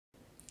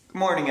Good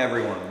morning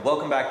everyone,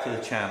 welcome back to the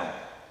channel.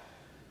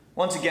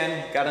 Once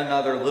again, got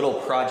another little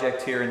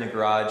project here in the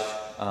garage.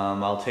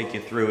 I'll take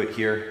you through it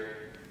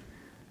here.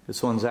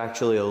 This one's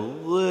actually a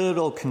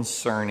little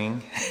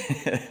concerning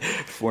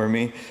for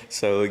me.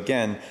 So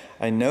again,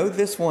 I know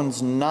this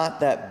one's not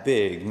that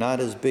big,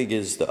 not as big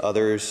as the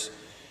others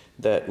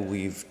that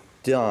we've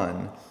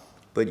done,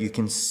 but you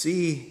can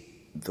see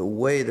the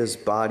way this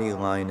body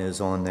line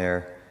is on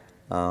there.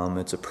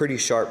 It's a pretty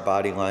sharp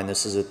body line.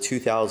 This is a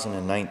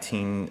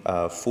 2019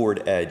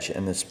 Ford Edge,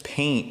 and this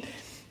paint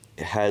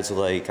has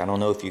like, I don't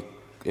know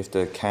if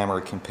the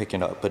camera can pick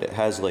it up, but it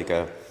has like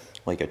a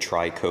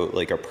tri-coat,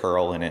 like a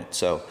pearl in it.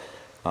 So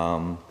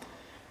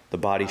the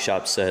body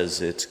shop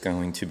says it's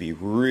going to be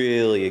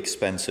really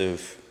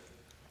expensive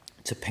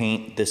to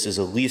paint. This is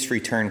a lease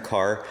return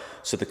car,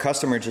 so the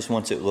customer just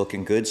wants it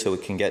looking good so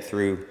it can get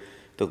through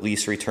the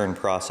lease return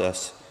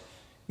process,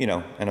 you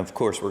know, and of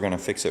course we're going to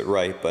fix it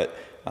right, but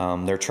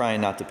they're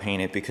trying not to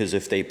paint it, because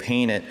if they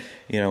paint it,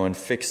 you know, and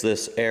fix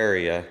this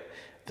area,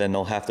 then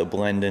they'll have to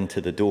blend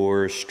into the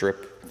doors,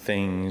 strip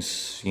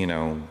things, you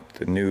know,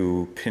 the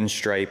new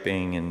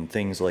pinstriping and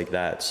things like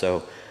that.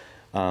 So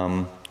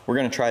we're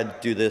going to try to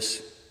do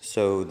this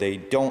so they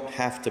don't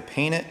have to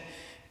paint it,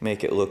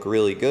 make it look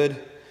really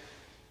good,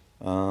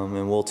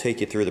 and we'll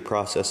take you through the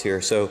process here.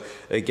 So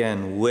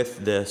again,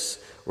 with this,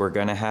 we're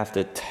going to have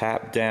to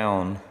tap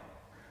down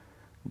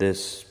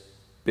this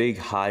big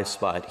high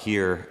spot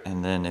here,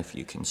 and then if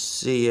you can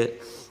see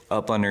it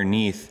up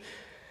underneath,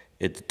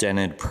 it's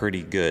dented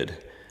pretty good.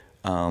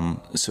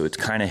 So it's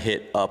kind of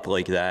hit up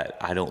like that.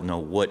 I don't know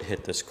what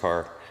hit this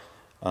car.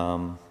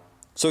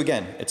 So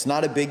again, it's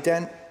not a big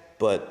dent,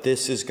 but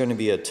this is going to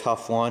be a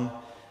tough one.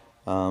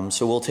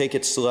 So we'll take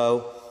it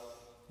slow.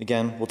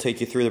 Again, we'll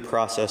take you through the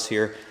process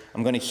here.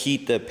 I'm going to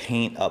heat the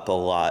paint up a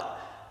lot,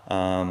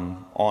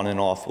 on and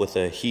off with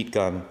a heat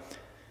gun,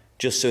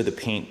 just so the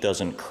paint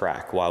doesn't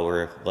crack while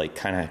we're like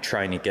kind of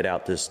trying to get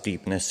out this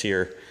deepness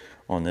here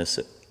on this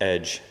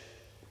edge.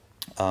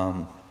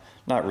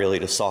 Not really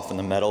to soften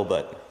the metal,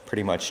 but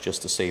pretty much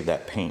just to save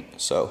that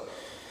paint. So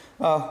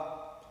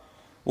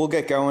we'll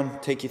get going,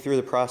 take you through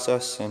the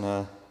process,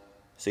 and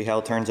see how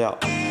it turns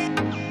out.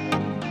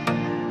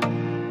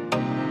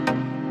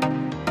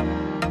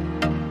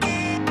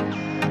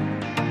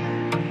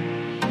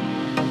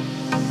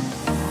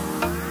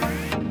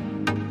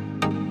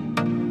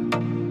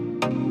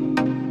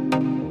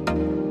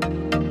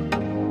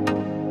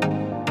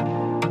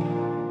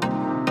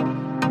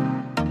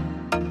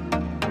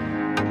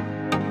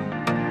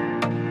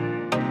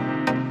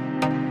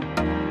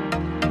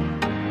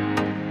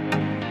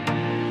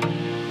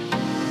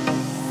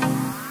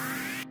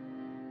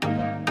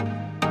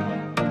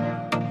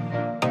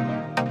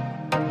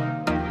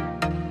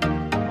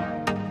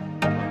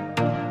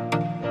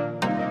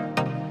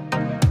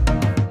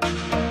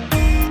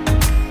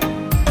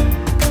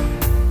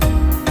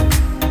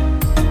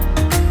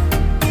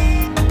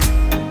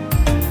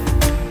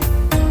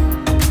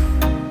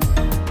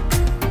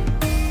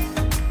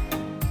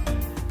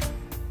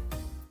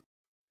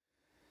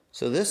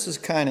 So this is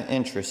kind of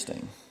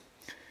interesting.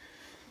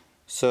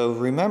 So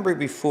remember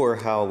before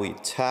how we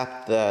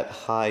tapped that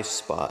high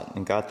spot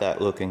and got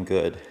that looking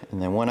good,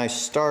 and then when I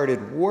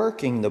started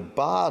working the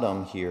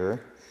bottom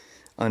here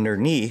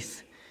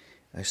underneath,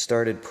 I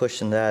started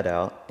pushing that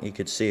out. You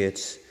could see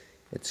it's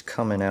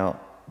coming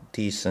out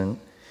decent,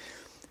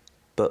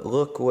 but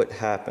look what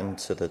happened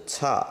to the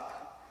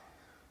top.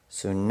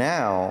 So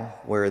now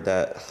where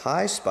that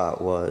high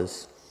spot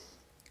was,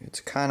 it's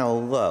kind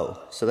of low.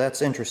 So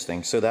that's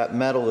interesting. So that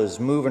metal is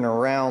moving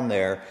around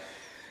there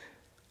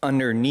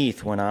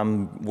underneath. When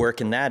I'm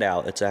working that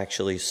out, it's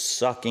actually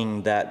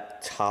sucking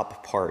that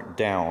top part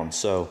down.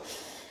 So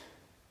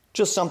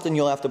just something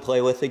you'll have to play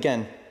with.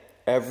 Again,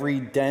 every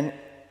dent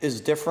is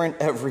different,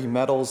 every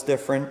metal is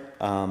different.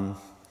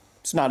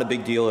 It's not a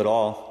big deal at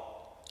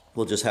all.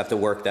 We'll just have to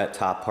work that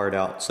top part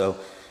out. So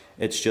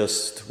it's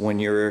just when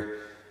you're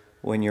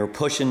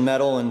pushing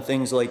metal and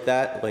things like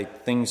that,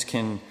 like things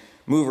can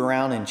move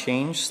around and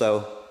change,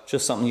 so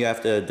just something you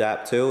have to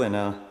adapt to,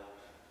 and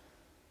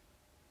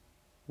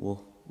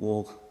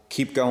we'll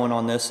keep going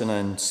on this and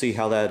then see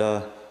how it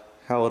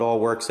all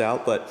works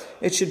out. But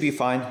it should be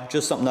fine.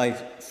 Just something I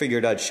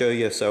figured I'd show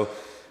you. So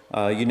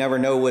you never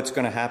know what's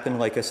going to happen.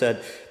 Like I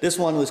said, this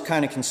one was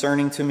kind of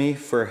concerning to me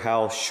for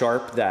how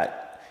sharp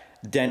that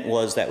dent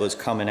was that was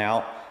coming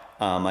out.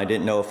 I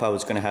didn't know if I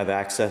was going to have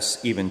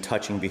access even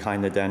touching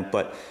behind the dent,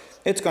 but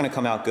it's going to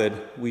come out good.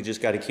 We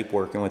just got to keep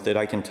working with it.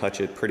 I can touch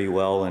it pretty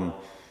well and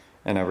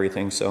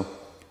everything. So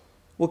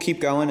we'll keep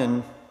going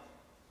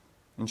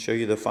and show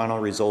you the final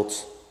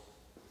results.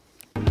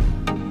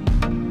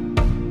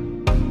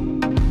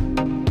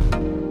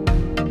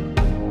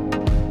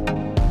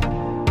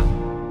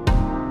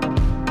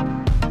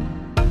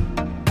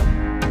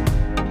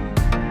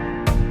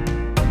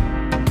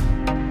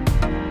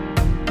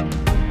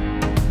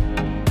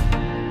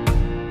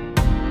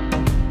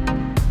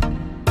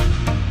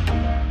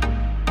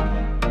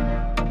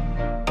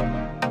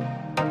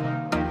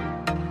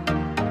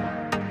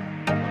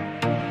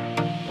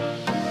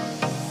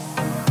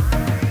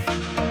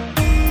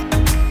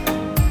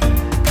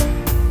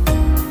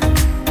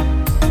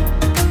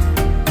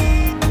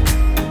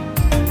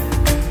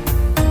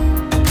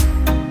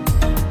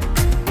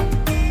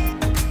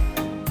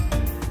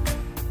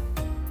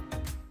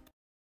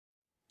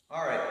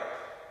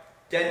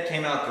 dent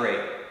came out great.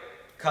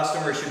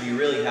 Customer should be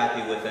really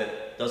happy with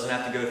it. Doesn't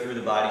have to go through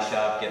the body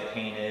shop, get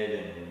painted,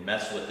 and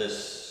mess with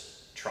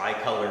this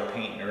tricolor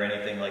paint or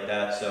anything like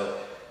that. So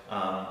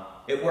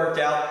it worked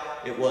out.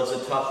 It was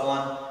a tough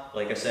one.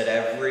 Like I said,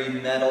 every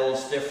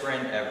metal's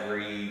different,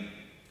 every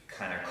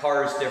kind of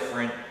car is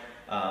different.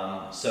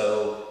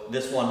 So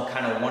this one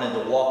kind of wanted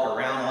to walk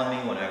around on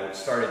me. When I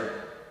started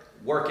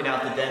working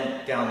out the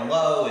dent down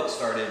low, it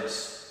started,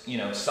 you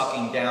know,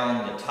 sucking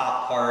down the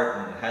top part,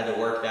 and had to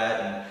work that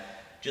and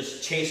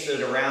just chased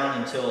it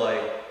around until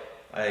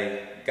I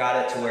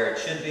got it to where it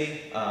should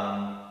be.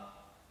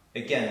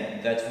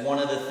 Again, that's one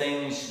of the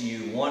things,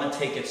 you want to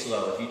take it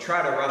slow. If you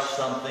try to rush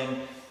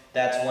something,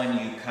 that's when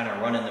you kind of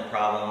run into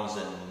problems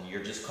and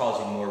you're just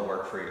causing more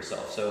work for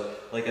yourself. So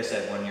like I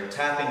said, when you're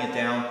tapping it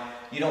down,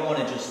 you don't want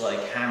to just like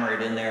hammer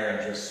it in there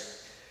and just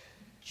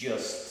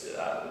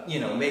you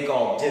know, make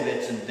all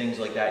divots and things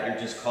like that. You're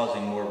just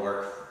causing more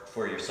work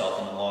for yourself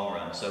in the long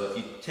run. So if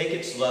you take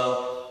it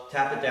slow,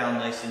 tap it down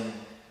nice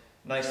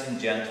and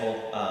gentle,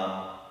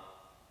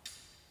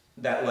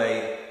 that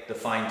way the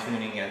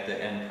fine-tuning at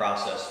the end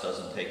process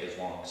doesn't take as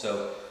long.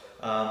 So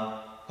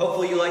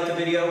hopefully you liked the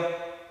video.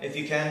 If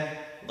you can,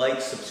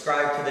 like,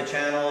 subscribe to the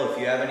channel. If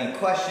you have any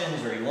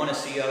questions or you want to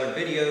see other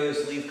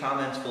videos, leave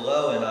comments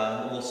below,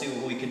 and we'll see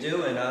what we can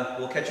do, and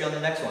we'll catch you on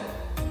the next one.